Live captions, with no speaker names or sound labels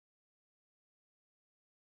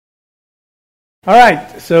All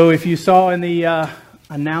right, so if you saw in the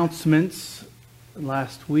announcements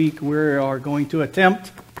last week, we are going to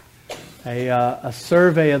attempt a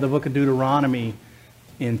survey of the book of Deuteronomy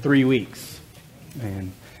in 3 weeks.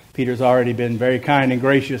 And Peter's already been very kind and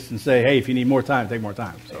gracious and say, hey, if you need more time, take more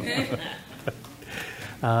time. So,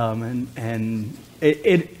 I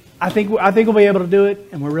think we'll be able to do it,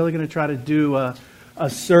 and we're really going to try to do a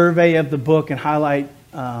survey of the book and highlight.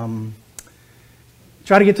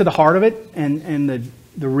 Try to get to the heart of it and the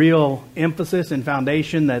real emphasis and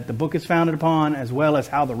foundation that the book is founded upon, as well as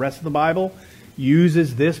how the rest of the Bible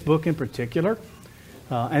uses this book in particular.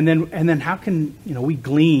 And then how can we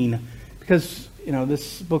glean, because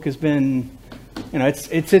this book has been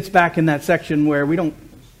it sits back in that section where we don't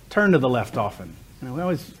turn to the left often. We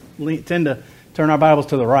always tend to turn our Bibles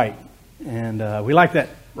to the right, and we like that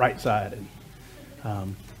right side.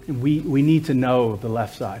 And we need to know the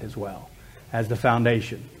left side as well as the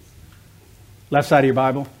foundation. Left side of your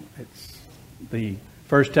Bible, it's the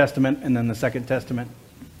First Testament and then the Second Testament.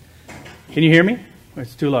 Can you hear me? Or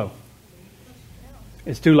it's too low?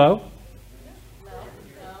 It's too low?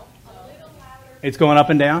 It's going up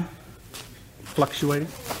and down? Fluctuating?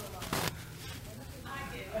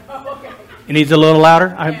 It needs a little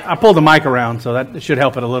louder? I pulled the mic around, so that should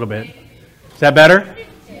help it a little bit. Is that better?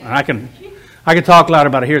 I can talk louder,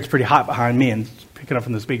 but I hear it's pretty hot behind me and it's picking up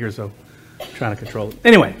from the speaker, so I'm trying to control it.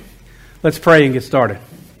 Anyway, let's pray and get started.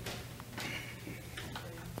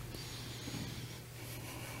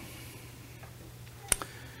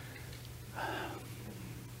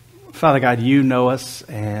 Father God, you know us,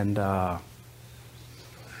 and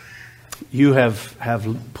you have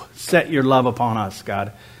set your love upon us,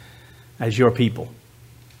 God, as your people.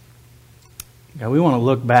 God, we want to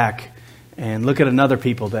look back and look at another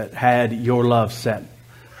people that had your love set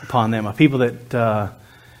upon them, a people that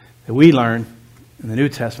we learn in the New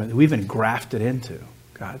Testament that we've been grafted into,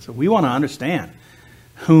 God. So we want to understand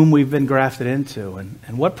whom we've been grafted into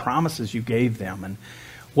and what promises you gave them and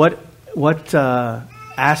what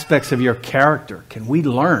aspects of your character can we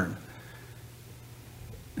learn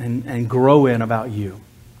and grow in about you.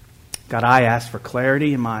 God, I ask for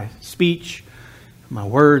clarity in my speech, my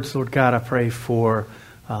words. Lord God, I pray for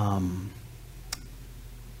the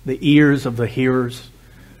ears of the hearers.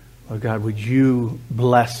 Lord God, would you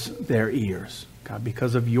bless their ears, God,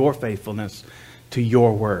 because of your faithfulness to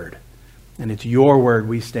your word. And it's your word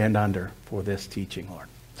we stand under for this teaching, Lord.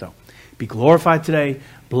 So be glorified today.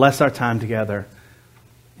 Bless our time together.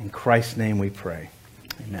 In Christ's name we pray.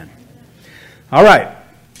 Amen. All right.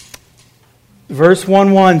 Verse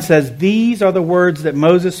 1:1 says, "These are the words that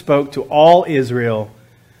Moses spoke to all Israel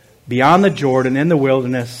beyond the Jordan in the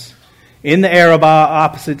wilderness, in the Arabah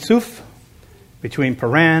opposite Suf, between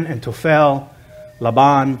Paran and Tophel,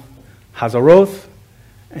 Laban, Hazaroth,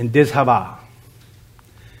 and Dizhavah."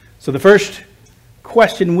 So the first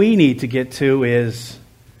question we need to get to is,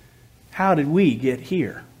 how did we get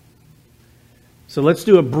here? So let's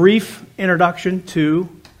do a brief introduction to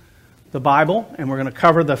the Bible, and we're going to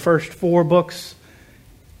cover the first 4 books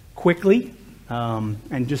quickly,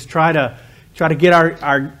 and just try to get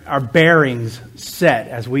our bearings set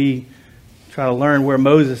as we try to learn where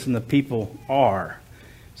Moses and the people are.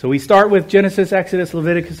 So we start with Genesis, Exodus,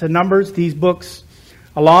 Leviticus, and Numbers. These books,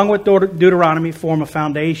 along with Deuteronomy, form a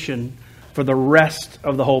foundation for the rest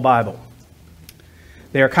of the whole Bible.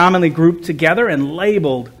 They are commonly grouped together and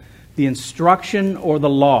labeled the instruction or the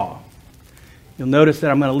law. You'll notice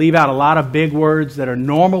that I'm going to leave out a lot of big words that are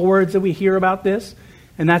normal words that we hear about this,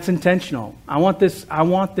 and that's intentional. I want this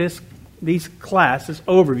class, this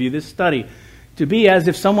overview, this study, to be as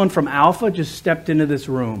if someone from Alpha just stepped into this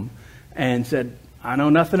room and said, I know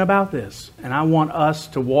nothing about this, and I want us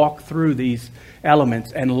to walk through these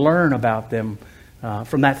elements and learn about them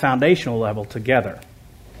from that foundational level together.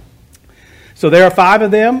 So there are 5 of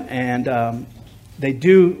them, and they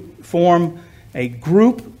do form a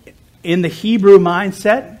group in the Hebrew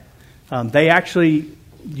mindset. They actually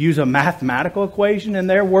use a mathematical equation in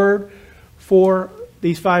their word for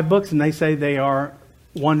these 5 books, and they say they are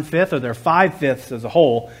 1/5, or they're 5/5 as a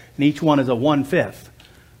whole, and each one is a 1/5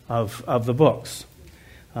 of the books.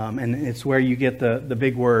 And it's where you get the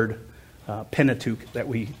big word Pentateuch that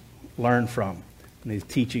we learn from in these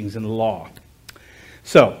teachings in the law.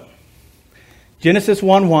 So, Genesis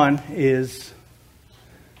 1:1 is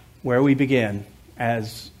where we begin,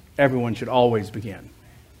 as everyone should always begin.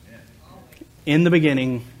 In the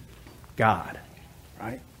beginning, God.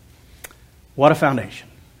 Right? What a foundation.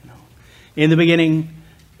 In the beginning,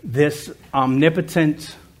 this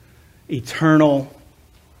omnipotent, eternal,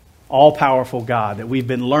 all-powerful God that we've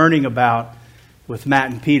been learning about with Matt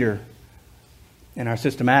and Peter in our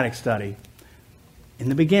systematic study in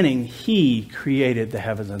the beginning, He created the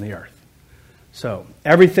heavens and the earth. So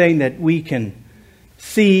everything that we can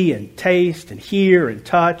see and taste and hear and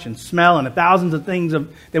touch and smell and the thousands of things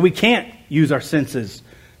that we can't use our senses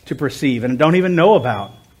to perceive and don't even know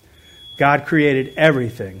about, God created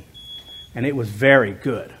everything, and it was very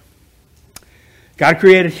good. God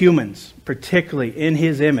created humans, particularly in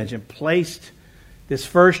His image, and placed this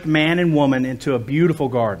first man and woman into a beautiful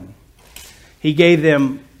garden. He gave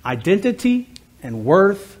them identity and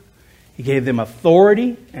worth. He gave them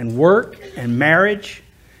authority and work and marriage.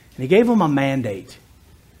 And He gave them a mandate.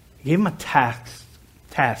 He gave them a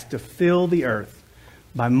task to fill the earth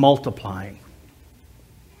by multiplying.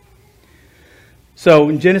 So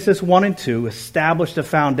in Genesis 1 and 2, established a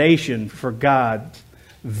foundation for God's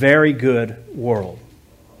very good world.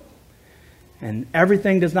 And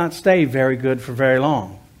everything does not stay very good for very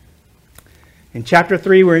long. In chapter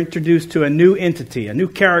 3, we're introduced to a new entity, a new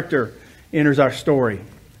character enters our story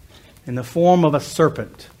in the form of a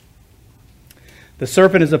serpent. The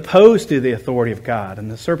serpent is opposed to the authority of God, and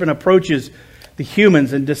the serpent approaches the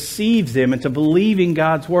humans and deceives them into believing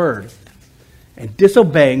God's word and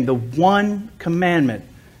disobeying the one commandment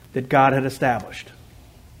that God had established.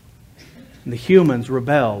 And the humans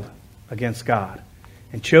rebelled against God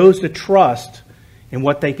and chose to trust in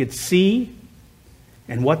what they could see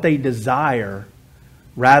and what they desire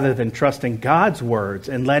rather than trusting God's words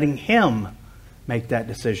and letting Him make that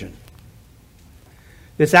decision.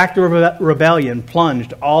 This act of rebellion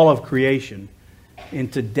plunged all of creation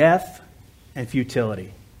into death and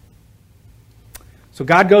futility. So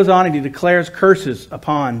God goes on and He declares curses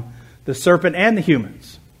upon the serpent and the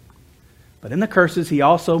humans. But in the curses, He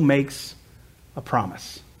also makes a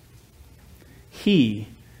promise. He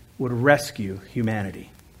would rescue humanity.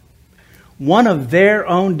 One of their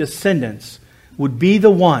own descendants would be the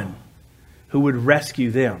one who would rescue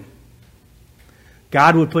them.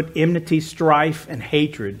 God would put enmity, strife, and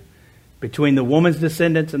hatred between the woman's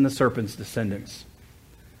descendants and the serpent's descendants.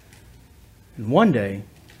 And one day,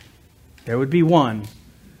 there would be one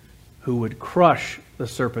who would crush the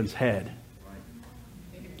serpent's head,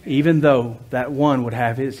 even though that one would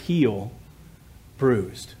have his heel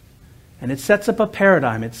bruised. And it sets up a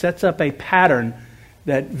paradigm. It sets up a pattern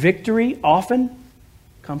that victory often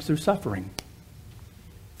comes through suffering.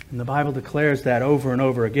 And the Bible declares that over and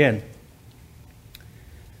over again.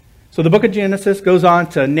 So the book of Genesis goes on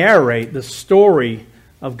to narrate the story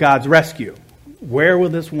of God's rescue. Where will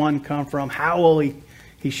this one come from? How will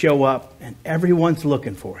he show up? And everyone's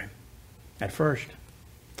looking for him at first.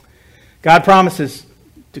 God's promises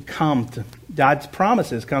come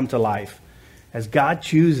to life as God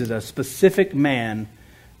chooses a specific man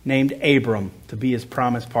named Abram to be His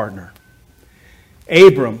promised partner.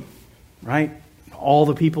 Abram, right? All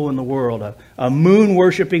the people in the world, a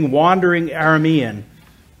moon-worshipping, wandering Aramean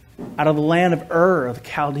out of the land of Ur of the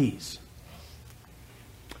Chaldees.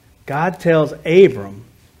 God tells Abram,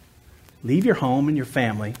 leave your home and your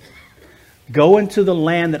family, go into the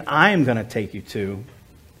land that I am going to take you to,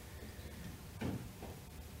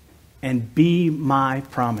 and be my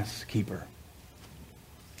promise keeper.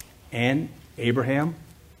 And Abraham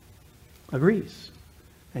agrees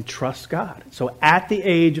and trusts God. So at the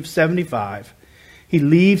age of 75, he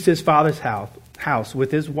leaves his father's house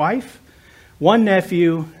with his wife, one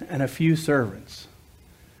nephew, and a few servants.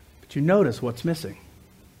 But you notice what's missing.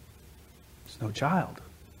 There's no child.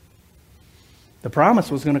 The promise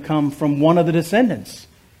was going to come from one of the descendants.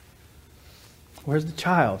 Where's the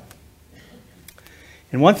child?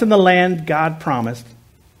 And once in the land God promised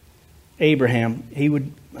Abraham,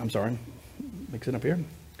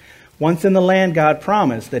 Once in the land, God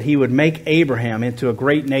promised that He would make Abraham into a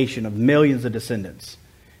great nation of millions of descendants.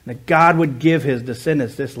 And that God would give his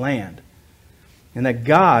descendants this land. And that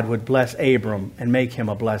God would bless Abram and make him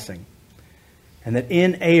a blessing. And that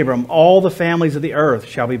in Abram all the families of the earth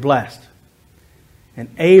shall be blessed. And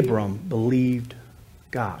Abram believed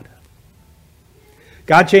God.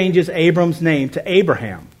 God changes Abram's name to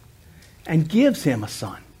Abraham and gives him a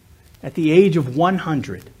son at the age of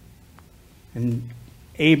 100. And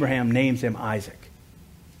Abraham names him Isaac.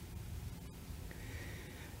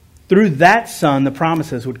 Through that son, the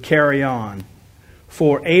promises would carry on.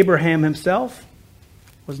 For Abraham himself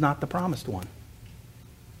was not the promised one.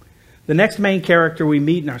 The next main character we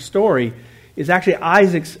meet in our story is actually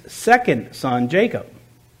Isaac's second son, Jacob.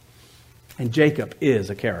 And Jacob is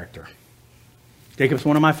a character. Jacob's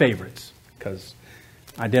one of my favorites because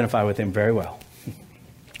I identify with him very well.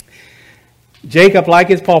 Jacob, like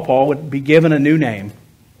his pawpaw, would be given a new name,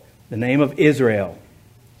 the name of Israel.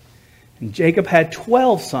 And Jacob had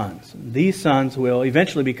 12 sons. These sons will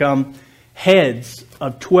eventually become heads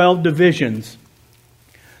of 12 divisions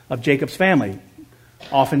of Jacob's family.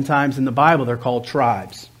 Oftentimes in the Bible, they're called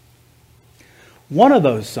tribes. One of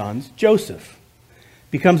those sons, Joseph,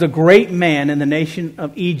 becomes a great man in the nation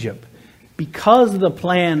of Egypt because of the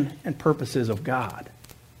plan and purposes of God.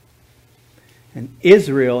 And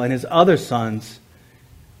Israel and his other sons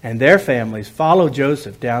and their families follow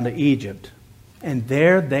Joseph down to Egypt, and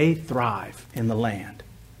there they thrive in the land.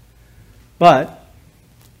 But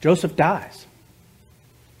Joseph dies,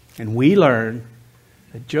 and we learn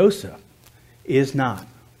that Joseph is not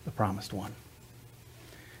the promised one.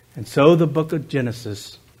 And so the book of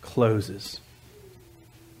Genesis closes.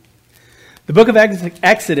 The book of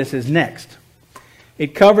Exodus is next.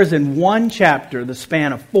 It covers in one chapter the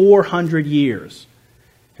span of 400 years.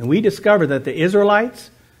 And we discover that the Israelites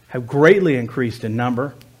have greatly increased in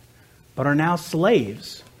number, but are now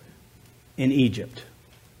slaves in Egypt.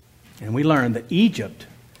 And we learn that Egypt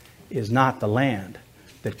is not the land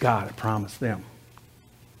that God had promised them.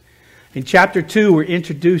 In chapter 2, we're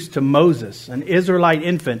introduced to Moses, an Israelite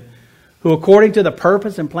infant who, according to the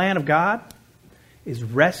purpose and plan of God, is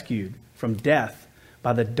rescued from death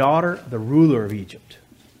by the daughter of the ruler of Egypt.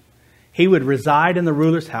 He would reside in the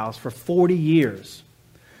ruler's house for 40 years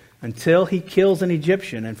until he kills an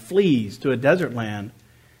Egyptian and flees to a desert land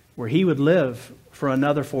where he would live for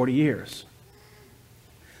another 40 years.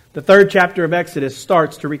 The third chapter of Exodus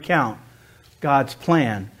starts to recount God's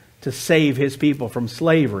plan to save his people from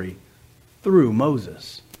slavery through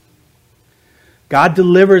Moses. God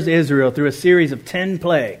delivers Israel through a series of 10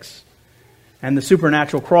 plagues and the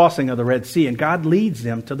supernatural crossing of the Red Sea, and God leads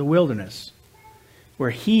them to the wilderness,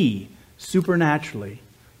 where he supernaturally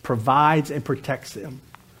provides and protects them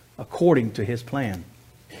according to his plan.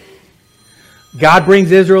 God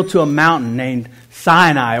brings Israel to a mountain named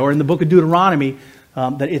Sinai, or in the book of Deuteronomy,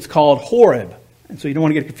 that it's called Horeb. And so you don't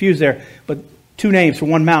want to get confused there, but two names for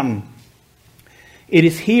one mountain. It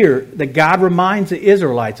is here that God reminds the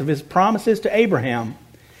Israelites of his promises to Abraham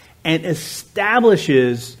and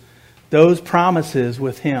establishes those promises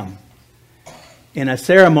with him in a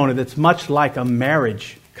ceremony that's much like a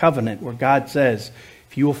marriage covenant, where God says,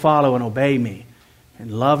 if you will follow and obey me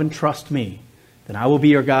and love and trust me, then I will be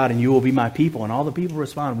your God and you will be my people. And all the people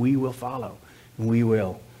respond, we will follow and we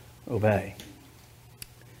will obey.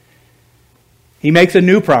 He makes a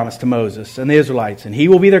new promise to Moses and the Israelites, and he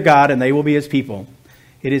will be their God and they will be his people.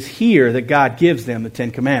 It is here that God gives them the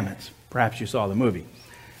 10 Commandments. Perhaps you saw the movie.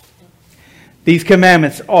 These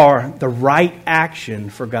commandments are the right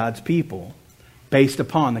action for God's people based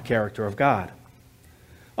upon the character of God.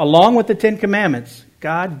 Along with the 10 Commandments,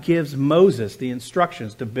 God gives Moses the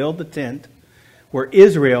instructions to build the tent where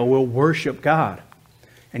Israel will worship God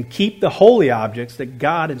and keep the holy objects that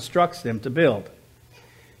God instructs them to build.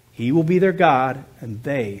 He will be their God and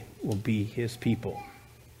they will be his people.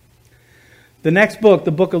 The next book,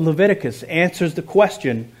 the book of Leviticus, answers the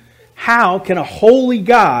question, how can a holy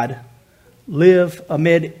God live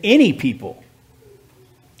amid any people,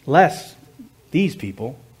 less these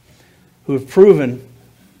people, who have proven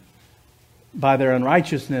by their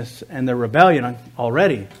unrighteousness and their rebellion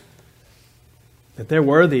already that they're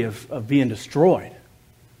worthy of being destroyed.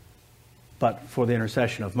 But for the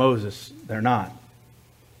intercession of Moses, they're not.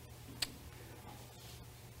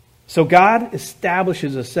 So God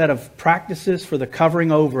establishes a set of practices for the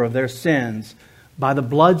covering over of their sins by the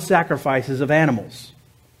blood sacrifices of animals.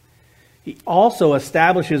 He also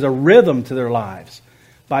establishes a rhythm to their lives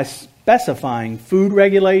by specifying food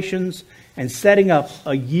regulations and setting up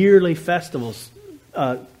yearly festivals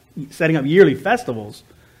that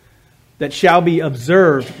shall be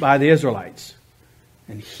observed by the Israelites.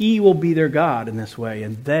 And he will be their God in this way,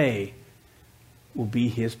 and they will be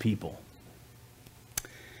his people.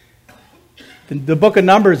 The book of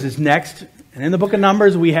Numbers is next. And in the book of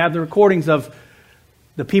Numbers, we have the recordings of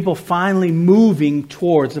the people finally moving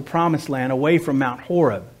towards the promised land away from Mount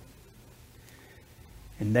Horeb.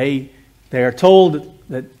 And they are told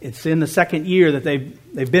that it's in the second year that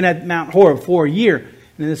they've been at Mount Horeb for a year.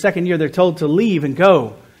 And in the second year, they're told to leave and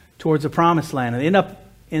go towards the promised land. And they end up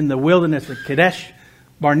in the wilderness of Kadesh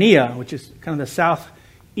Barnea, which is kind of the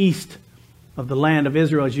southeast of the land of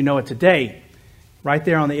Israel as you know it today, right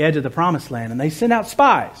there on the edge of the promised land. And they send out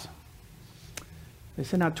spies. They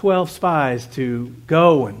send out 12 spies to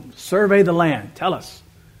go and survey the land. Tell us,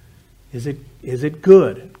 is it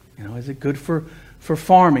good? Is it good for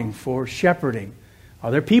farming, for shepherding?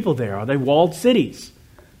 Are there people there? Are they walled cities?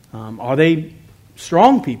 Are they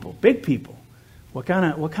strong people, big people? What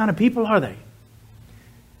kind of people are they?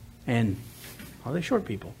 And are they short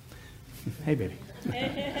people? Hey, baby.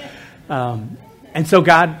 And so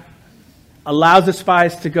God allows the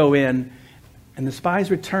spies to go in, and the spies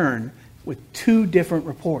return with two different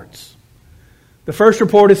reports. The first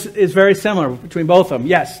report is very similar between both of them.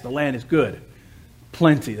 Yes, the land is good.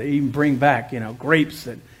 Plenty. They even bring back, grapes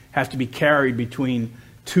that have to be carried between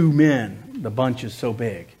two men. The bunch is so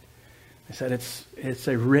big. They said it's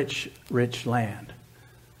a rich, rich land.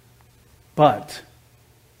 But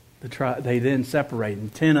they then separate,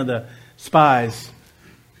 and 10 of the spies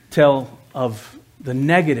tell of the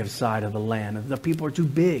negative side of the land. The people are too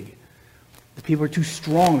big. The people are too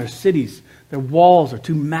strong. Their cities, their walls are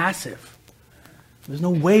too massive. There's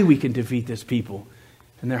no way we can defeat this people.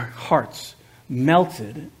 And their hearts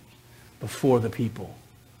melted before the people.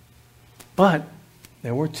 But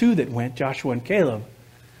there were two that went, Joshua and Caleb,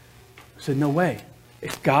 said, no way.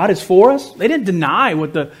 If God is for us, they didn't deny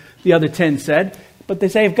what the other 10 said, but they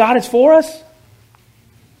say, if God is for us,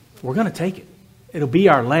 we're going to take it. It'll be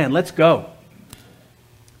our land. Let's go.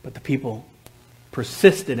 But the people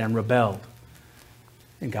persisted and rebelled.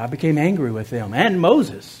 And God became angry with them and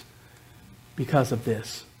Moses because of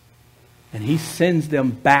this. And he sends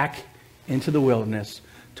them back into the wilderness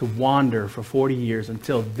to wander for 40 years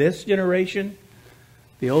until this generation,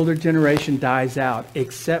 the older generation, dies out,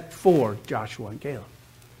 except for Joshua and Caleb.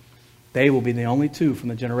 They will be the only two from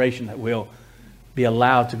the generation that will be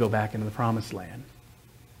allowed to go back into the promised land.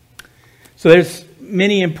 So there's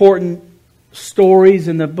many important stories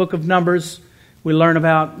in the book of Numbers we learn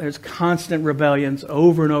about. There's constant rebellions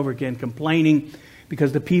over and over again, complaining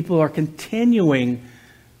because the people are continuing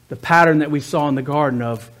the pattern that we saw in the garden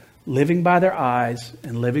of living by their eyes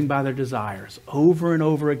and living by their desires. Over and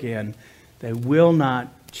over again, they will not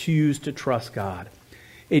choose to trust God.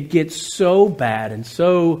 It gets so bad and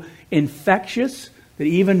so infectious that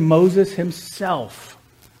even Moses himself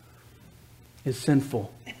is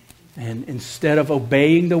sinful. And instead of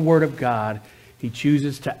obeying the word of God, he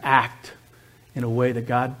chooses to act in a way that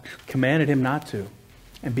God commanded him not to.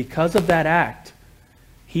 And because of that act,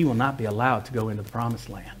 he will not be allowed to go into the promised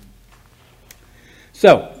land.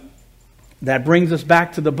 So, that brings us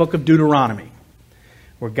back to the book of Deuteronomy,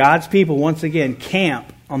 where God's people once again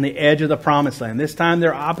camp on the edge of the promised land. This time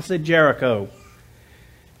they're opposite Jericho.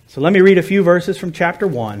 So let me read a few verses from chapter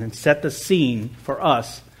 1 and set the scene for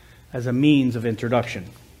us as a means of introduction.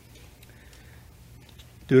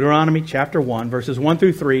 Deuteronomy chapter 1, verses 1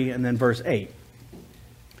 through 3, and then verse 8.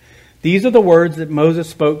 These are the words that Moses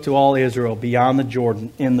spoke to all Israel beyond the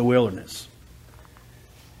Jordan in the wilderness.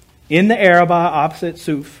 In the Arabah opposite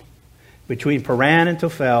Suf, between Paran and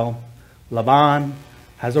Tophel, Laban,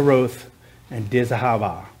 Hazeroth, and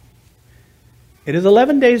Dizahaba. It is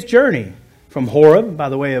 11 days' journey from Horeb by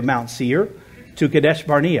the way of Mount Seir to Kadesh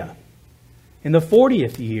Barnea. In the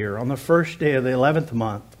 40th year, on the first day of the 11th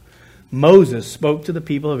month, Moses spoke to the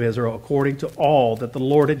people of Israel according to all that the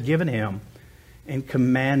Lord had given him in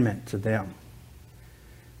commandment to them.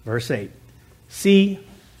 Verse 8. See,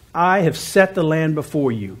 I have set the land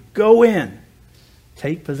before you. Go in,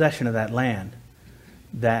 take possession of that land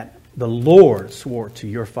that the Lord swore to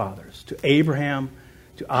your fathers, to Abraham,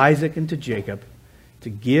 to Isaac, and to Jacob, to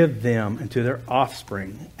give them and to their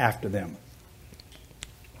offspring after them.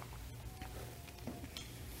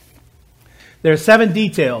 There are 7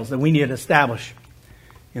 details that we need to establish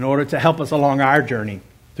in order to help us along our journey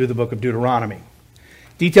through the book of Deuteronomy.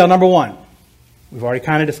 Detail number 1. We've already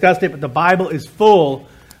kind of discussed it, but the Bible is full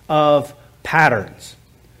of patterns.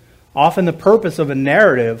 Often the purpose of a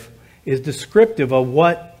narrative is descriptive of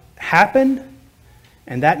what happened,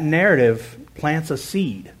 and that narrative plants a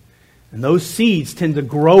seed. And those seeds tend to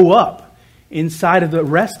grow up inside of the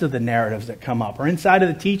rest of the narratives that come up, or inside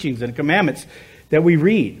of the teachings and commandments that we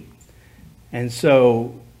read. And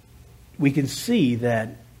so we can see that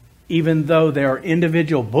even though there are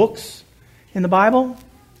individual books in the Bible,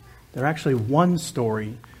 they're actually one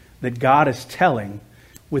story that God is telling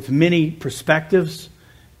with many perspectives.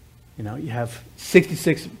 You have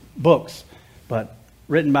 66 books, but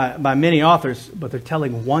written by many authors, but they're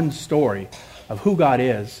telling one story of who God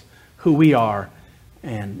is, who we are,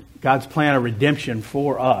 and God's plan of redemption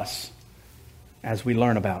for us as we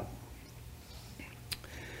learn about.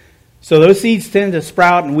 So those seeds tend to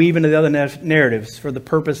sprout and weave into the other narratives for the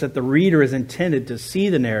purpose that the reader is intended to see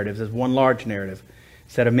the narratives as one large narrative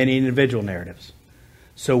instead of many individual narratives.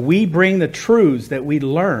 So we bring the truths that we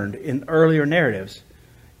learned in earlier narratives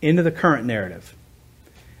into the current narrative.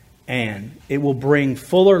 And it will bring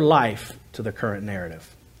fuller life to the current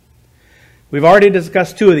narrative. We've already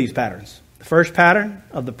discussed 2 of these patterns. The first pattern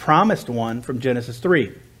of the promised one from Genesis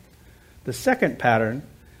 3. The second pattern,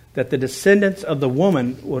 that the descendants of the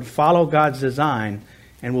woman would follow God's design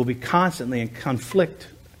and will be constantly in conflict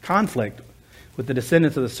with the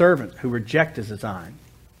descendants of the servant who reject his design.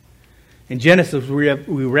 In Genesis,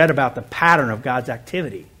 we read about the pattern of God's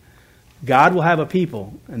activity. God will have a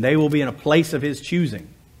people, and they will be in a place of His choosing.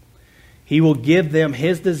 He will give them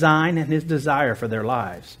His design and His desire for their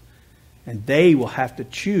lives. And they will have to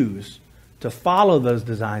choose to follow those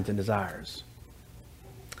designs and desires.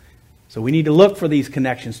 So we need to look for these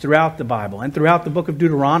connections throughout the Bible and throughout the book of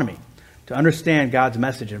Deuteronomy to understand God's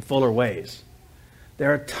message in fuller ways.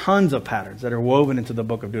 There are tons of patterns that are woven into the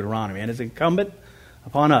book of Deuteronomy, and it's incumbent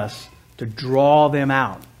upon us to draw them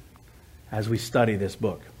out as we study this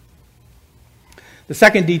book. The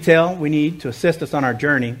second detail we need to assist us on our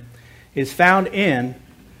journey is found in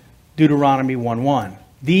Deuteronomy 1:1.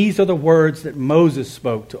 These are the words that Moses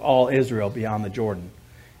spoke to all Israel beyond the Jordan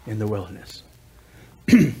in the wilderness.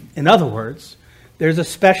 In other words, there's a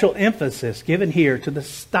special emphasis given here to the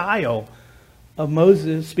style of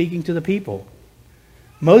Moses speaking to the people.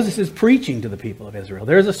 Moses is preaching to the people of Israel.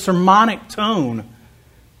 There's a sermonic tone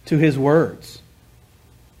to his words.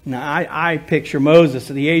 Now, I picture Moses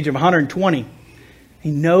at the age of 120. He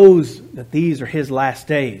knows that these are his last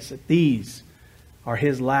days, that these are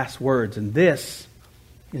his last words, and this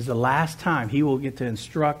is the last time he will get to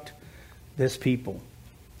instruct this people.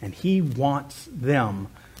 And he wants them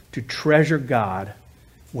to treasure God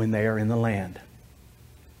when they are in the land.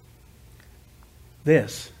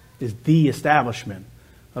 This is the establishment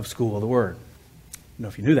of School of the Word. I don't know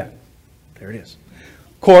if you knew that. There it is.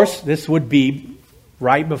 Of course, this would be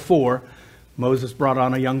right before Moses brought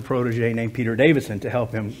on a young protege named Peter Davison to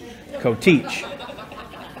help him co-teach.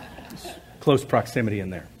 Close proximity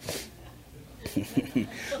in there.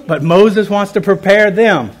 But Moses wants to prepare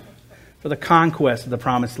them for the conquest of the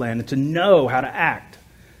Promised Land and to know how to act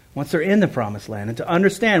once they're in the Promised Land and to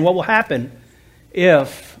understand what will happen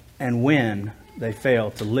if and when they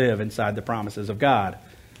fail to live inside the promises of God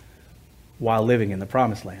while living in the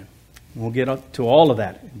Promised Land. And we'll get up to all of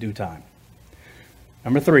that in due time.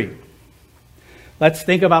 Number 3, let's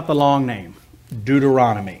think about the long name,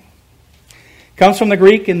 Deuteronomy. It comes from the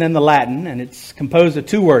Greek and then the Latin, and it's composed of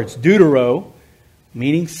 2 words, deutero,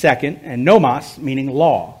 meaning second, and nomos, meaning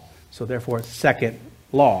law. So therefore, second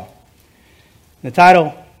law. The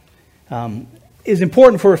title is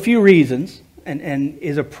important for a few reasons and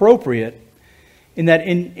is appropriate in that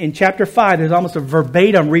in chapter 5, there's almost a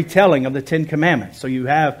verbatim retelling of the 10 Commandments. So you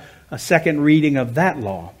have a second reading of that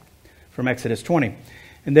law from Exodus 20.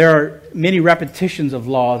 And there are many repetitions of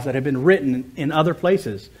laws that have been written in other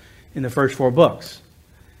places in the first 4 books.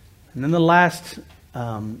 And then the last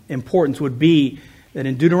importance would be that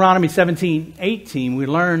in Deuteronomy 17:18, we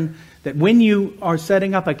learn that when you are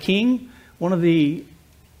setting up a king, one of the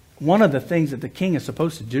things that the king is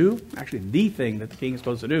supposed to do, actually the thing that the king is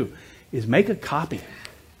supposed to do, is make a copy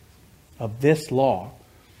of this law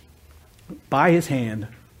by his hand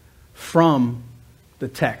from the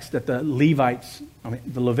text that the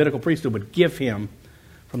the Levitical priesthood would give him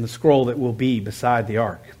from the scroll that will be beside the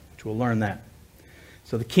ark, which we'll learn that.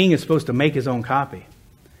 So the king is supposed to make his own copy.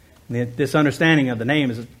 And this understanding of the name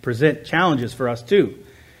is present challenges for us too,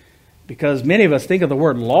 because many of us think of the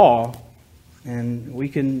word law and we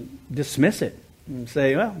can dismiss it and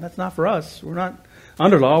say, well, that's not for us. We're not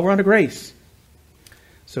under law, we're under grace.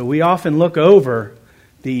 So we often look over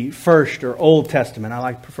the First or Old Testament.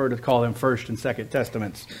 I prefer to call them First and Second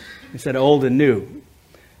Testaments instead of Old and New.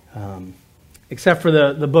 Except for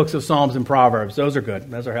the books of Psalms and Proverbs. Those are good.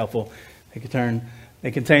 Those are helpful. They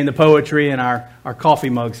contain the poetry and our coffee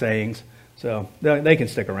mug sayings. So they can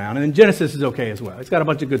stick around. And then Genesis is okay as well. It's got a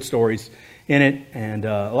bunch of good stories in it, and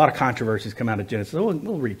a lot of controversies come out of Genesis.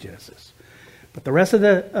 We'll read Genesis. But the rest of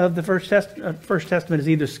the First Testament is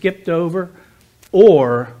either skipped over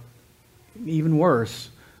or, even worse,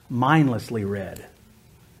 mindlessly read.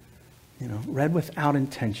 Read without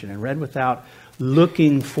intention and read without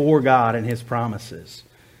looking for God and His promises.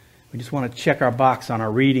 We just want to check our box on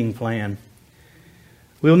our reading plan.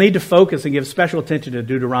 We'll need to focus and give special attention to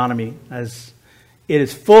Deuteronomy as it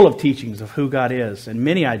is full of teachings of who God is, and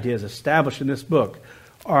many ideas established in this book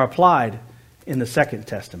are applied in the Second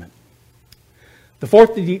Testament. The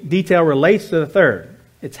fourth detail relates to the third.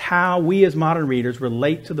 It's how we as modern readers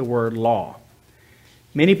relate to the word law.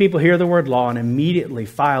 Many people hear the word law and immediately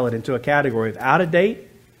file it into a category of out of date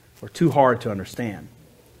or too hard to understand.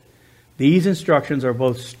 These instructions are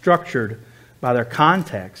both structured by their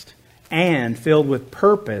context and filled with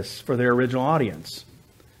purpose for their original audience.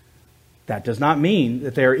 That does not mean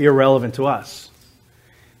that they are irrelevant to us.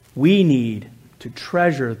 We need to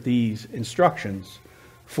treasure these instructions,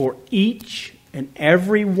 for each and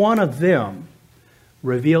every one of them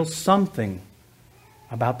reveals something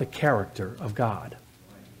about the character of God.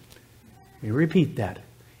 Let me repeat that.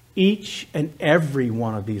 Each and every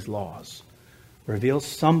one of these laws reveals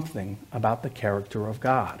something about the character of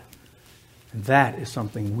God. And that is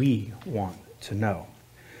something we want to know.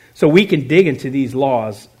 So we can dig into these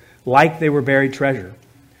laws like they were buried treasure.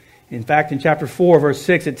 In fact, in chapter 4, verse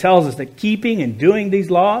 6, it tells us that keeping and doing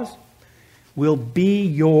these laws will be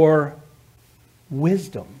your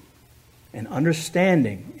wisdom and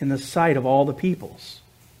understanding in the sight of all the peoples.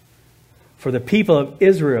 For the people of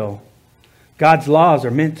Israel, God's laws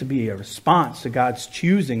are meant to be a response to God's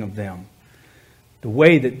choosing of them, the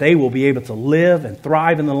way that they will be able to live and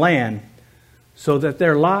thrive in the land so that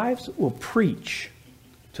their lives will preach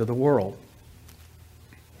to the world.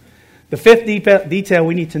 The fifth detail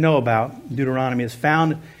we need to know about Deuteronomy is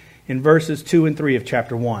found in verses 2 and 3 of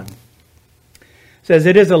chapter 1. It says,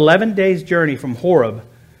 "It is 11 days' journey from Horeb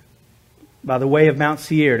by the way of Mount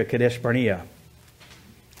Seir to Kadesh Barnea.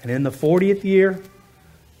 And in the 40th year,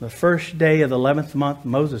 the first day of the 11th month,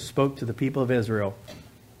 Moses spoke to the people of Israel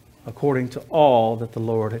according to all that the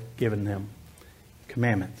Lord had given them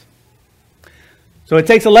commandments." So it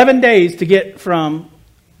takes 11 days to get from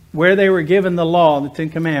where they were given the law, the Ten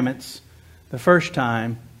Commandments, the first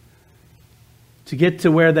time, to get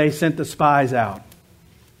to where they sent the spies out.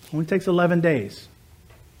 It only takes 11 days.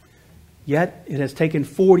 Yet it has taken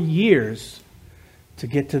 40 years to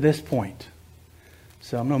get to this point.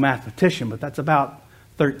 So I'm no mathematician, but that's about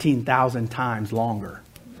 13,000 times longer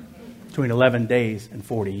between 11 days and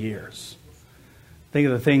 40 years. Think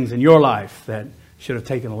of the things in your life that should have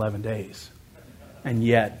taken 11 days. And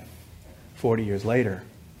yet, 40 years later,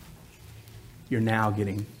 you're now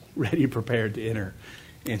getting ready, prepared to enter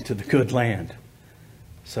into the good land.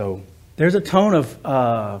 So there's a tone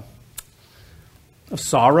of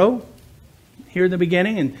sorrow here in the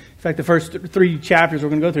beginning. And in fact, the first 3 chapters we're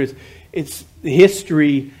going to go through, it's the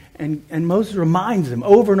history. And Moses reminds them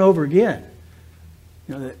over and over again,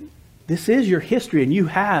 that this is your history and you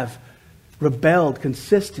have rebelled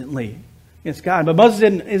consistently against God. But Moses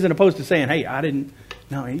isn't opposed to saying, hey, I didn't.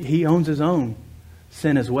 No, he owns his own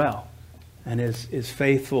sin as well and is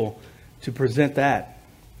faithful to present that.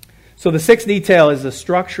 So the sixth detail is the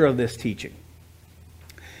structure of this teaching.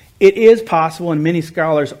 It is possible, and many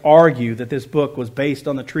scholars argue, that this book was based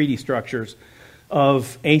on the treaty structures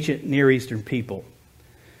of ancient Near Eastern people.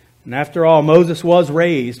 And after all, Moses was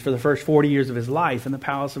raised for the first 40 years of his life in the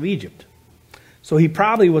palace of Egypt. So he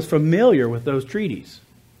probably was familiar with those treaties.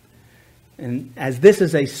 And as this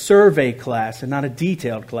is a survey class and not a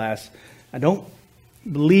detailed class, I don't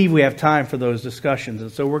believe we have time for those discussions.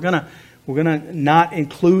 And so we're gonna not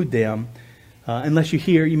include them unless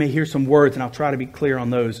you may hear some words, and I'll try to be clear on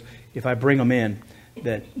those if I bring them in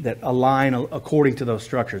that align according to those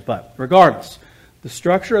structures. But regardless, the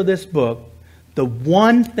structure of this book, the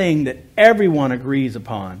one thing that everyone agrees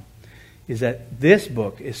upon is that this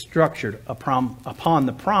book is structured upon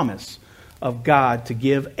the promise of God to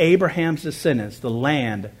give Abraham's descendants the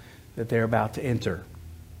land that they're about to enter.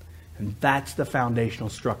 And that's the foundational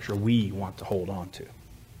structure we want to hold on to.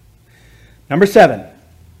 Number 7.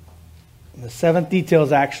 The seventh detail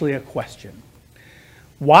is actually a question.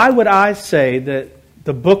 Why would I say that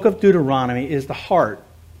the book of Deuteronomy is the heart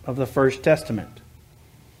of the First Testament?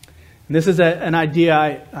 And this is an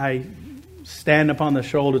idea I stand upon the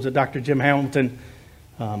shoulders of Dr. Jim Hamilton,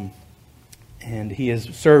 and he has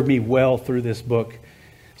served me well through this book.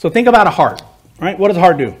 So think about a heart, right? What does a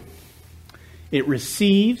heart do? It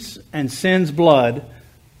receives and sends blood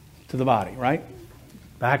to the body, right?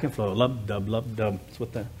 Back and flow, lub dub, lub dub. That's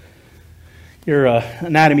what your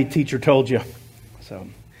anatomy teacher told you. So,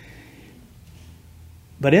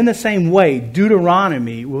 but in the same way,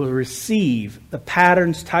 Deuteronomy will receive the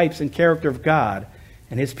patterns, types, and character of God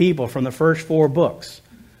and His people from the first 4 books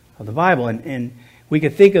of the Bible. And we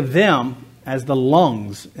could think of them as the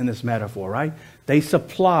lungs in this metaphor, right? They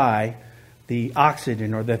supply the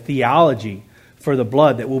oxygen or the theology for the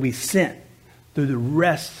blood that will be sent through the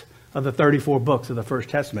rest of the 34 books of the First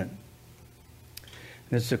Testament.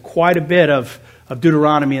 There's quite a bit of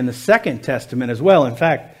Deuteronomy in the Second Testament as well. In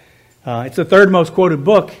fact, it's the third most quoted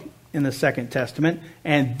book in the Second Testament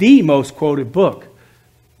and the most quoted book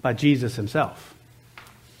by Jesus Himself.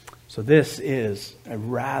 So this is a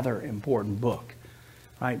rather important book,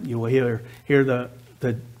 right? You will hear the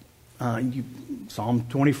Psalm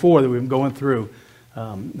 24 that we've been going through.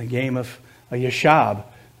 The game of Yeshab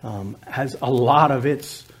has a lot of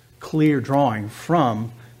its clear drawing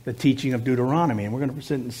from the teaching of Deuteronomy. And we're going to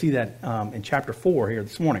sit and see that in chapter 4 here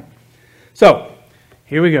this morning. So,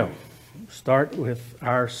 here we go. Start with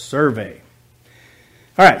our survey.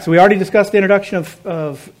 All right, so we already discussed the introduction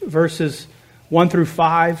of verses 1 through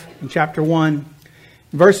 5 in chapter 1.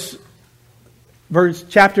 Verse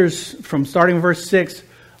chapters from starting with verse 6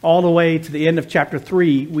 all the way to the end of chapter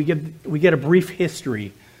 3, we get a brief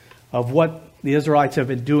history of what the Israelites have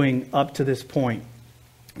been doing up to this point.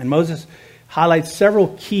 And Moses highlights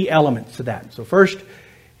several key elements to that. So first,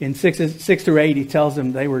 in 6 through 8, he tells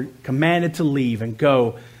them they were commanded to leave and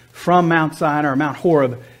go from Mount Sinai or Mount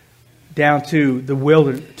Horeb down to the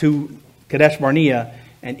wilderness, to Kadesh Barnea,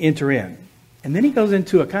 and enter in. And then he goes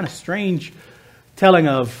into a kind of strange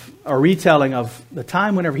retelling of the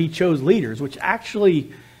time whenever he chose leaders, which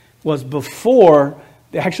actually was before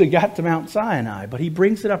they actually got to Mount Sinai. But he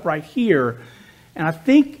brings it up right here. And I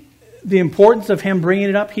think the importance of him bringing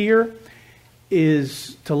it up here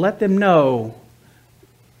is to let them know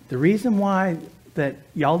the reason why that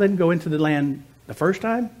y'all didn't go into the land the first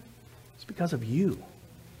time is because of you.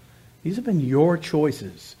 These have been your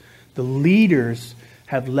choices. The leaders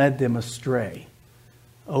have led them astray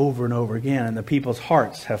over and over again, and the people's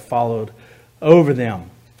hearts have followed over them.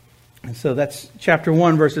 And so that's chapter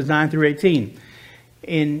 1, verses 9 through 18.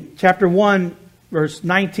 In chapter 1, verse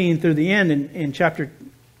 19 through the end,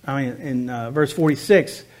 in verse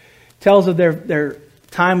 46, tells of their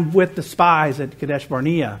time with the spies at Kadesh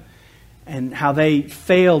Barnea and how they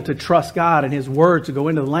failed to trust God and His word to go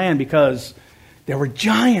into the land because there were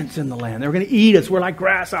giants in the land. They were going to eat us. We're like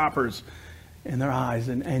grasshoppers in their eyes.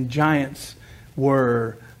 And giants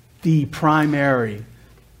were the primary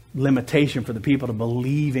limitation for the people to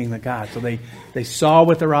believing that God. So they saw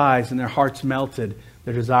with their eyes and their hearts melted.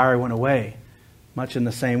 Their desire went away. Much in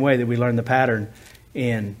the same way that we learned the pattern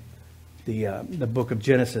in the book of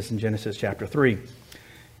Genesis, in Genesis chapter 3.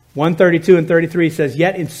 132 and 33 says,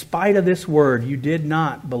 "Yet in spite of this word, you did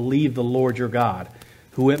not believe the Lord your God,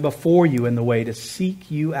 who went before you in the way to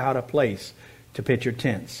seek you out a place to pitch your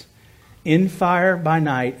tents, in fire by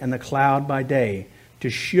night and the cloud by day, to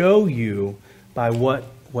show you by what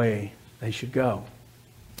way they should go."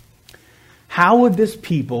 How would this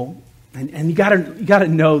people, and you gotta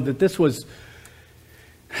know that this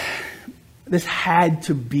had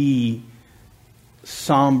to be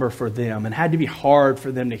somber for them and had to be hard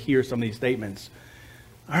for them to hear some of these statements.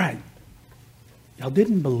 All right, y'all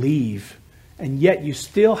didn't believe, and yet you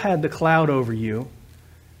still had the cloud over you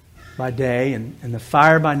by day and the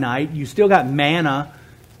fire by night. You still got manna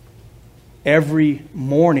every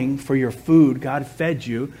morning for your food. God fed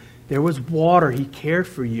you. There was water. He cared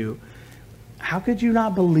for you. How could you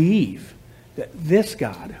not believe that this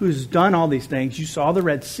God, who's done all these things, you saw the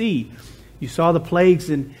Red Sea, you saw the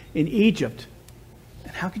plagues in Egypt,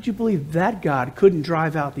 and how could you believe that God couldn't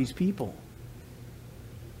drive out these people?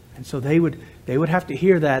 And so they would have to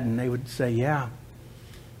hear that, and they would say, yeah,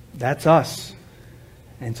 that's us.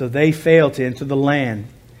 And so they failed to enter the land.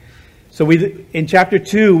 So in chapter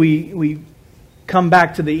 2, we come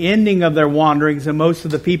back to the ending of their wanderings, and most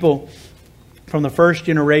of the people from the first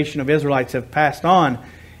generation of Israelites have passed on,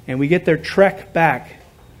 and we get their trek back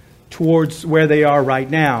towards where they are right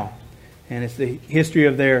now. And it's the history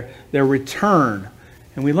of their return.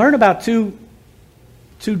 And we learn about two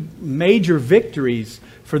major victories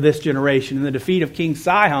for this generation in the defeat of King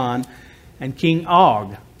Sihon and King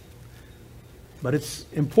Og. But it's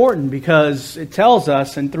important because it tells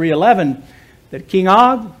us in 3:11 that King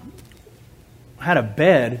Og had a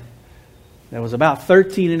bed that was about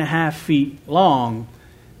 13 and a half feet long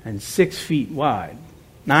and 9 feet wide.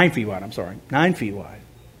 9 feet wide.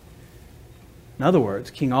 In other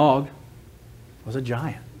words, King Og was a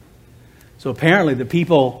giant. So apparently the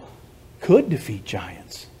people could defeat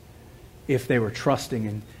giants if they were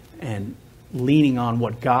trusting and leaning on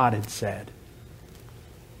what God had said.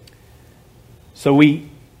 So we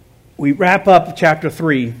wrap up chapter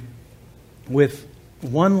 3 with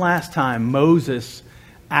one last time Moses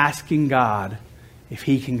asking God if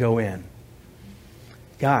he can go in.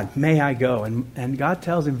 God, may I go? And God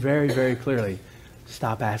tells him very, very clearly,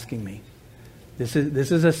 stop asking me. This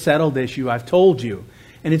is a settled issue. I've told you.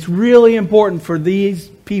 And it's really important for these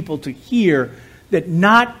people to hear that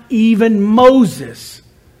not even Moses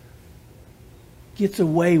gets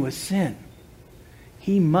away with sin.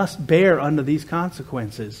 He must bear under these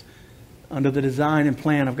consequences, under the design and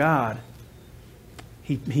plan of God.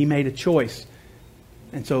 He made a choice.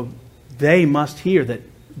 And so they must hear that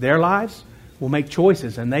their lives will make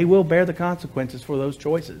choices, and they will bear the consequences for those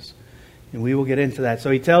choices. And we will get into that.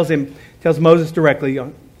 So he tells Moses directly,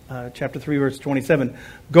 chapter 3, verse 27,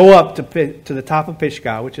 go up to the top of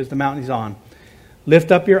Pisgah, which is the mountain he's on.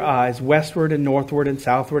 Lift up your eyes westward and northward and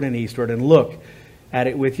southward and eastward, and look at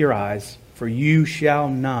it with your eyes, for you shall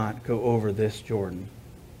not go over this Jordan.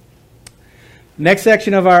 Next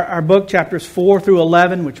section of our book, chapters 4 through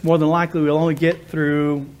 11, which more than likely we'll only get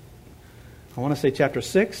through I want to say chapter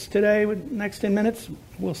 6 today, next 10 minutes.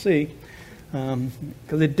 We'll see.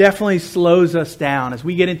 Because it definitely slows us down as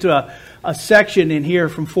we get into a section in here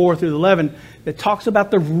from 4 through 11 that talks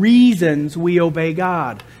about the reasons we obey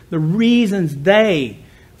God, the reasons they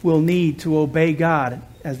will need to obey God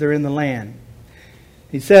as they're in the land.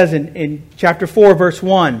 He says in chapter 4, verse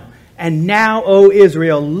 1, "And now, O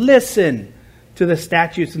Israel, listen to the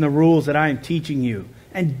statutes and the rules that I am teaching you,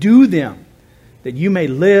 and do them, that you may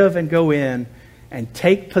live and go in and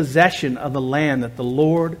take possession of the land that the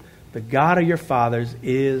Lord, the God of your fathers,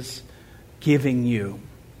 is giving you."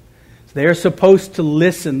 So they are supposed to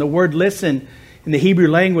listen. The word listen in the Hebrew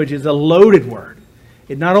language is a loaded word.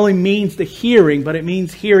 It not only means the hearing, but it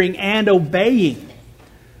means hearing and obeying.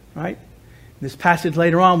 Right? This passage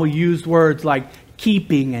later on will use words like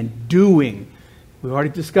keeping and doing. We've already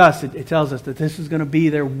discussed it. It tells us that this is going to be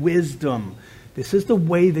their wisdom. This is the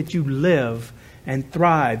way that you live and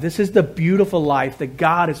thrive. This is the beautiful life that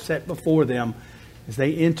God has set before them as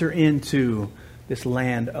they enter into this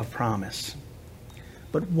land of promise.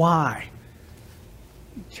 But why?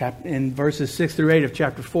 In verses 6 through 8 of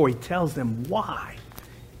chapter 4, he tells them why.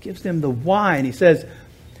 He gives them the why, and he says,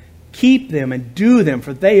 "Keep them and do them,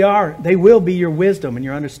 for they will be your wisdom and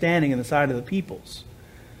your understanding in the sight of the peoples,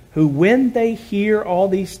 who when they hear all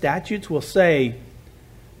these statutes will say,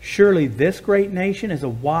 'Surely this great nation is a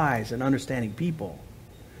wise and understanding people.'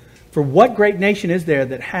 For what great nation is there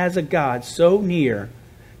that has a God so near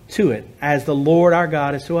to it as the Lord our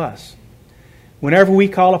God is to us, whenever we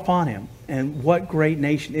call upon Him? And what great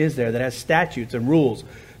nation is there that has statutes and rules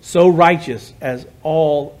so righteous as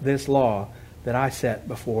all this law that I set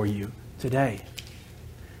before you today?"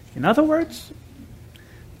 In other words,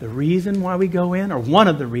 the reason why we go in, or one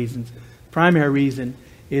of the reasons, primary reason,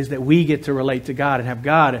 is that we get to relate to God and have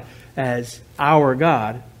God as our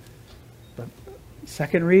God. The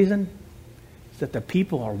second reason is that the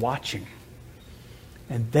people are watching.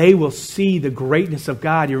 And they will see the greatness of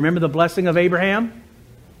God. You remember the blessing of Abraham?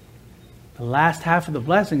 The last half of the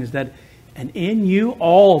blessing is that, "And in you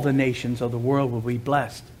all the nations of the world will be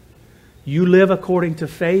blessed." You live according to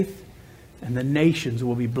faith, and the nations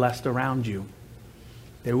will be blessed around you.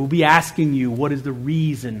 They will be asking you, what is the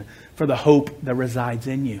reason for the hope that resides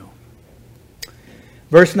in you?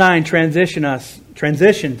 Verse 9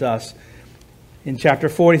 transitions us in chapter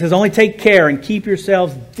 4. He says, "Only take care and keep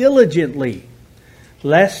yourselves diligently,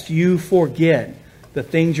 lest you forget the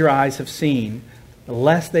things your eyes have seen,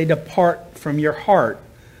 lest they depart from your heart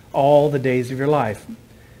all the days of your life.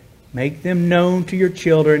 Make them known to your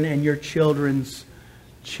children and your children's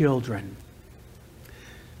children."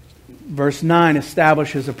 Verse 9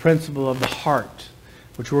 establishes a principle of the heart,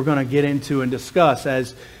 which we're going to get into and discuss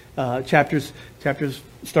as chapters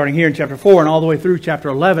starting here in chapter 4 and all the way through chapter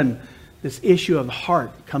 11. This issue of the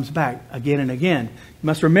heart comes back again and again. You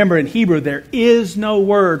must remember, in Hebrew, there is no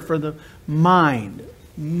word for the mind.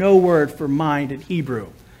 No word for mind in Hebrew.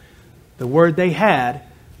 The word they had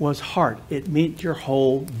was heart. It meant your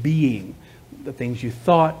whole being. The things you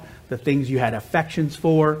thought, the things you had affections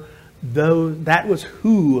for, that was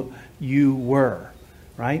who you were,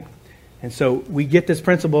 right? And so we get this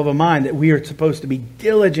principle of a mind that we are supposed to be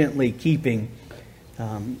diligently keeping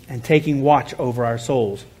and taking watch over our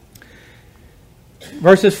souls.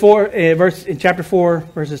 In chapter 4,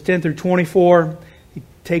 verses 10 through 24, he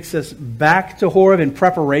takes us back to Horeb in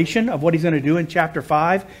preparation of what he's going to do in chapter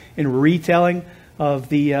 5 in retelling of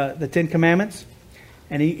the Ten Commandments.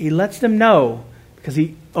 And he lets them know, because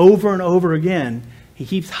he over and over again, he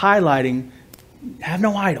keeps highlighting, have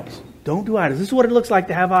no idols. Don't do idols. This is what it looks like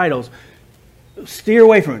to have idols. Steer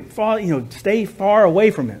away from it. Stay far away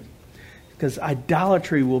from it. Because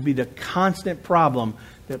idolatry will be the constant problem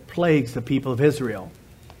that plagues the people of Israel.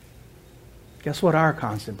 Guess what our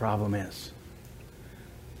constant problem is?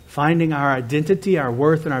 Finding our identity, our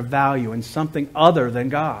worth, and our value in something other than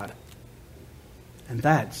God. And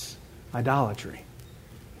that's idolatry.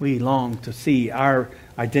 We long to see our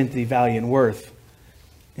identity, value, and worth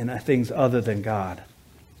in things other than God.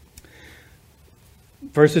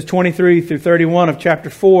 Verses 23 through 31 of chapter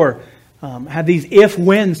 4 have these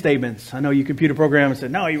if-when statements. I know you computer programmers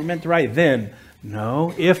said, no, you were meant to write then.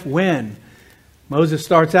 No, if-when. Moses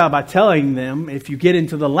starts out by telling them, if you get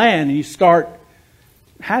into the land and you start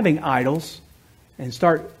having idols and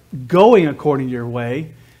start going according to your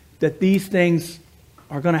way, that these things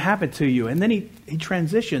are going to happen to you. And then he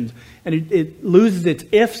transitions and it loses its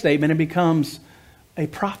if statement and becomes a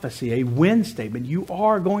prophecy, a when statement. You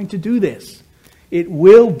are going to do this. It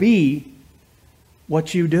will be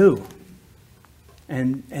what you do.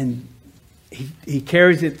 And he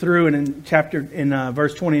carries it through, and in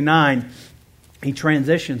verse 29, he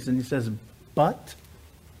transitions and he says, But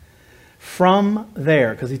from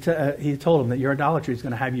there, because he told them that your idolatry is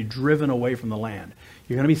going to have you driven away from the land.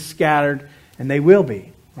 You're going to be scattered, and they will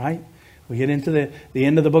be, right? We get into the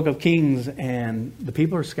end of the book of Kings, and the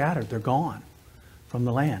people are scattered. They're gone from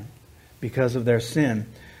the land because of their sin.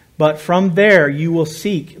 But from there you will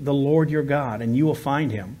seek the Lord your God, and you will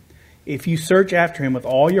find him. If you search after him with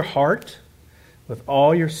all your heart, with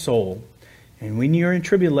all your soul, and when you're in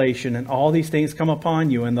tribulation and all these things come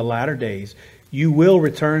upon you in the latter days, you will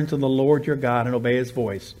return to the Lord your God and obey his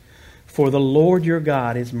voice. For the Lord your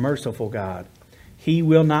God is merciful God. He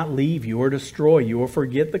will not leave you or destroy you or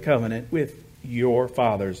forget the covenant with your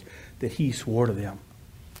fathers that he swore to them.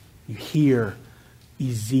 You hear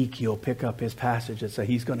Ezekiel pick up his passage and say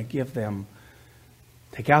he's going to give them,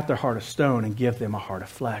 take out their heart of stone and give them a heart of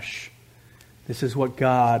flesh. This is what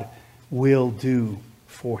God will do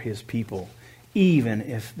for his people, even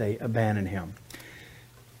if they abandon him.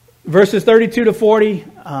 Verses 32 to 40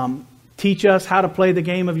 teach us how to play the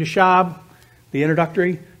game of Yashab, the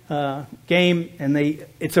introductory game. And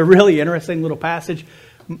it's a really interesting little passage.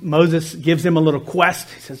 Moses gives them a little quest.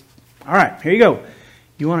 He says, all right, here you go.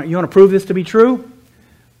 You want to prove this to be true?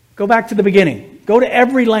 Go back to the beginning. Go to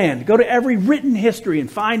every land. Go to every written history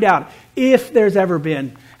and find out if there's ever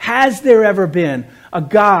been, has there ever been a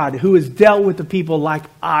God who has dealt with the people like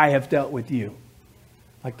I have dealt with you?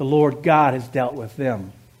 Like the Lord God has dealt with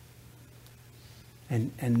them.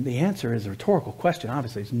 And the answer is a rhetorical question,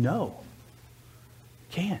 obviously, is no.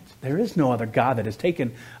 Can't. There is no other God that has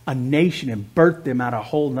taken a nation and birthed them out of a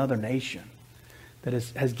whole other nation. That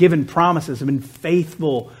has given promises and been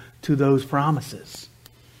faithful to those promises.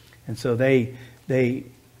 And so they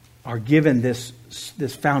are given this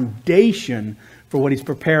foundation for what he's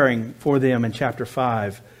preparing for them in chapter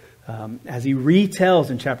 5. As he retells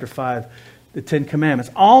in chapter 5 the Ten Commandments,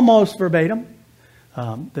 almost verbatim.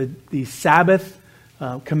 The Sabbath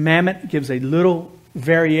commandment gives a little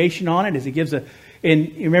variation on it, as he gives you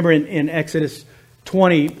remember in Exodus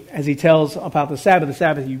 20, as he tells about the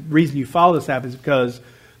Sabbath, the reason you follow the Sabbath is because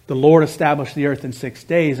the Lord established the earth in 6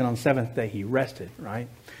 days, and on the seventh day he rested, right?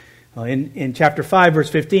 Well, in chapter 5, verse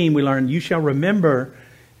 15, we learn, you shall remember, and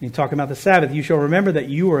he's talking about the Sabbath, you shall remember that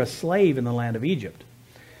you were a slave in the land of Egypt.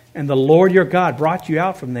 And the Lord your God brought you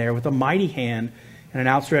out from there with a mighty hand and an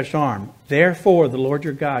outstretched arm. Therefore, the Lord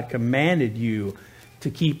your God commanded you to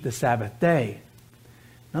keep the Sabbath day.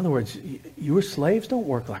 In other words, your slaves don't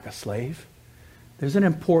work like a slave. There's an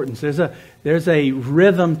importance. There's a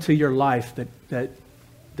rhythm to your life that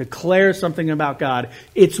declares something about God.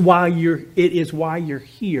 It is why you're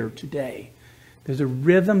here today. There's a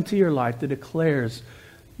rhythm to your life that declares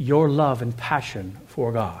your love and passion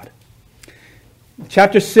for God. In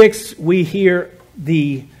chapter 6, we hear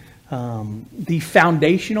the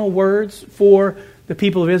foundational words for the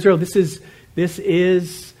people of Israel. This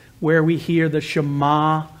is where we hear the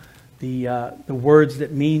Shema, the words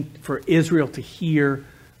that mean for Israel to hear,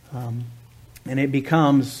 and it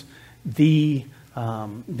becomes the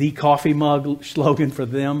coffee mug slogan for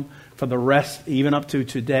them, for the rest, even up to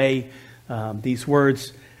today. These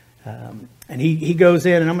words, and he goes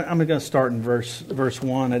in, and I'm going to start in verse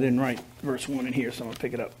 1. I didn't write verse 1 in here, so I'm going to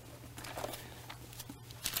pick it up.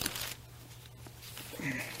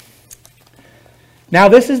 Now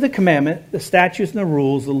this is the commandment, the statutes and the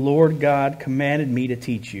rules the Lord God commanded me to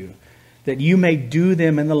teach you, that you may do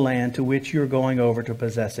them in the land to which you are going over to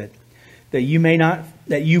possess it, that you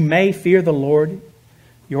may fear the Lord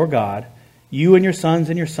your God, you and your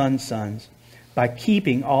sons' sons, by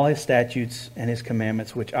keeping all his statutes and his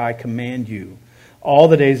commandments which I command you all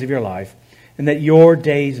the days of your life, and that your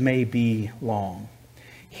days may be long.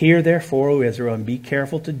 Hear therefore, O Israel, and be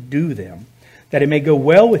careful to do them, that it may go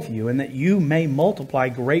well with you, and that you may multiply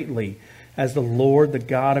greatly, as the Lord, the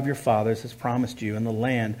God of your fathers, has promised you in the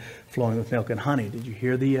land flowing with milk and honey. Did you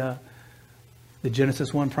hear the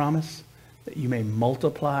Genesis 1 promise? That you may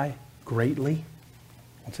multiply greatly.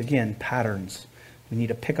 Once again, patterns we need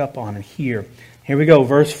to pick up on and hear. Here we go,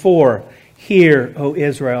 verse 4. Hear, O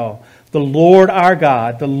Israel, the Lord our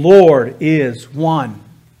God, the Lord is one.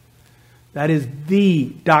 That is the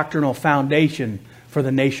doctrinal foundation for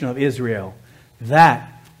the nation of Israel. That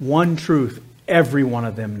one truth every one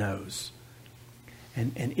of them knows.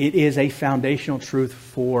 And it is a foundational truth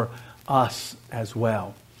for us as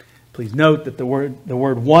well. Please note that the word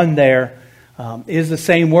one there is the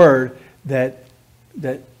same word that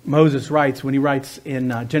Moses writes when he writes in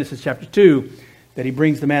Genesis chapter 2 that he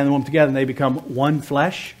brings the man and the woman together and they become one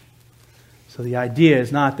flesh. So the idea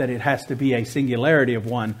is not that it has to be a singularity of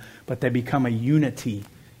one, but they become a unity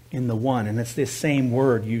in the one. And it's this same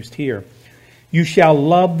word used here. You shall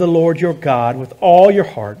love the Lord your God with all your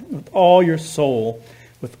heart, with all your soul,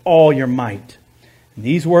 with all your might. And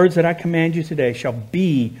these words that I command you today shall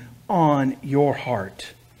be on your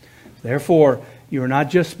heart. Therefore, you are not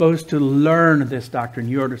just supposed to learn this doctrine.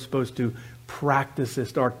 You are supposed to practice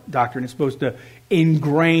this doctrine. It's supposed to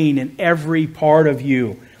ingrain in every part of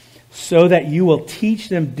you, so that you will teach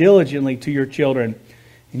them diligently to your children.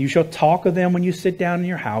 And you shall talk of them when you sit down in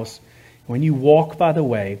your house, when you walk by the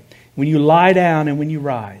way, when you lie down and when you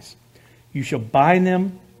rise. You shall bind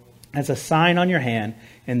them as a sign on your hand,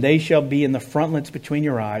 and they shall be in the frontlets between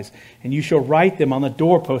your eyes. And you shall write them on the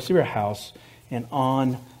doorposts of your house and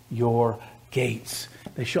on your gates.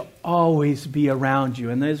 They shall always be around you.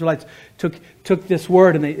 And the Israelites took this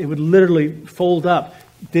word, and it would literally fold up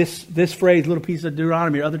this phrase, little piece of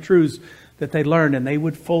Deuteronomy, or other truths that they learned, and they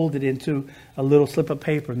would fold it into a little slip of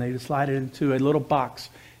paper, and they would slide it into a little box,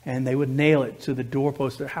 and they would nail it to the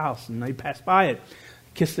doorpost of their house, and they'd pass by it,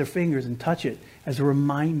 kiss their fingers, and touch it as a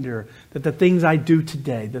reminder that the things I do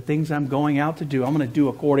today, the things I'm going out to do, I'm going to do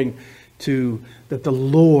according to that the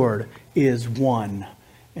Lord is one,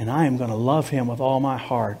 and I am going to love Him with all my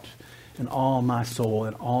heart and all my soul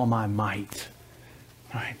and all my might.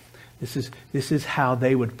 All right. This is how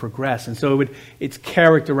they would progress. And so it's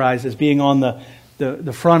characterized as being on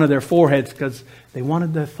the front of their foreheads, because they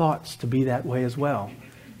wanted their thoughts to be that way as well.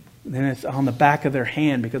 And then it's on the back of their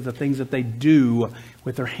hand, because the things that they do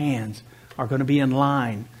with their hands are going to be in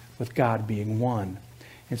line with God being one.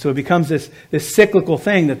 And so it becomes this cyclical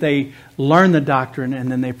thing that they learn the doctrine,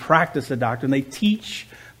 and then they practice the doctrine. They teach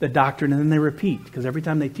the doctrine, and then they repeat. Because every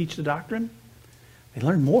time they teach the doctrine, they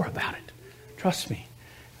learn more about it. Trust me.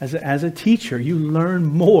 As a teacher, you learn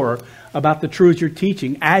more about the truths you're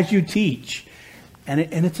teaching as you teach. And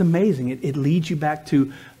it's amazing. It leads you back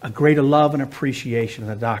to a greater love and appreciation of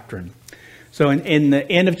the doctrine. So in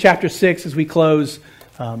the end of chapter 6, as we close,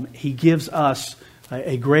 he gives us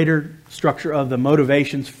a greater structure of the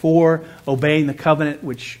motivations for obeying the covenant,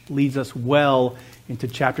 which leads us well into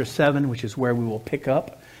chapter 7, which is where we will pick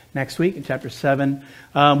up next week. In chapter 7,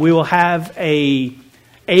 we will have a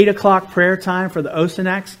 8 o'clock prayer time for the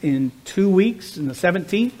Osanaks in 2 weeks, in the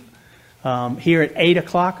 17th. Here at 8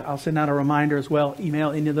 o'clock, I'll send out a reminder as well.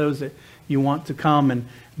 Email any of those that you want to come and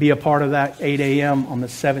be a part of that, 8 a.m. on the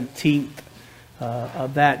 17th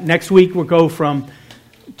of that. Next week, we'll go from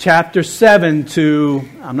chapter 7 to,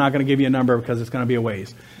 I'm not going to give you a number because it's going to be a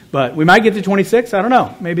ways. But we might get to 26. I don't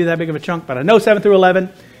know. Maybe that big of a chunk. But I know 7 through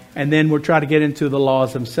 11. And then we'll try to get into the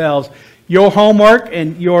laws themselves. Your homework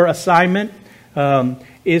and your assignment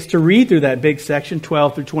is to read through that big section,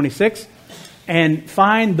 12 through 26, and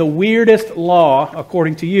find the weirdest law,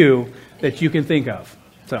 according to you, that you can think of.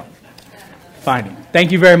 So, find it.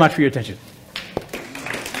 Thank you very much for your attention.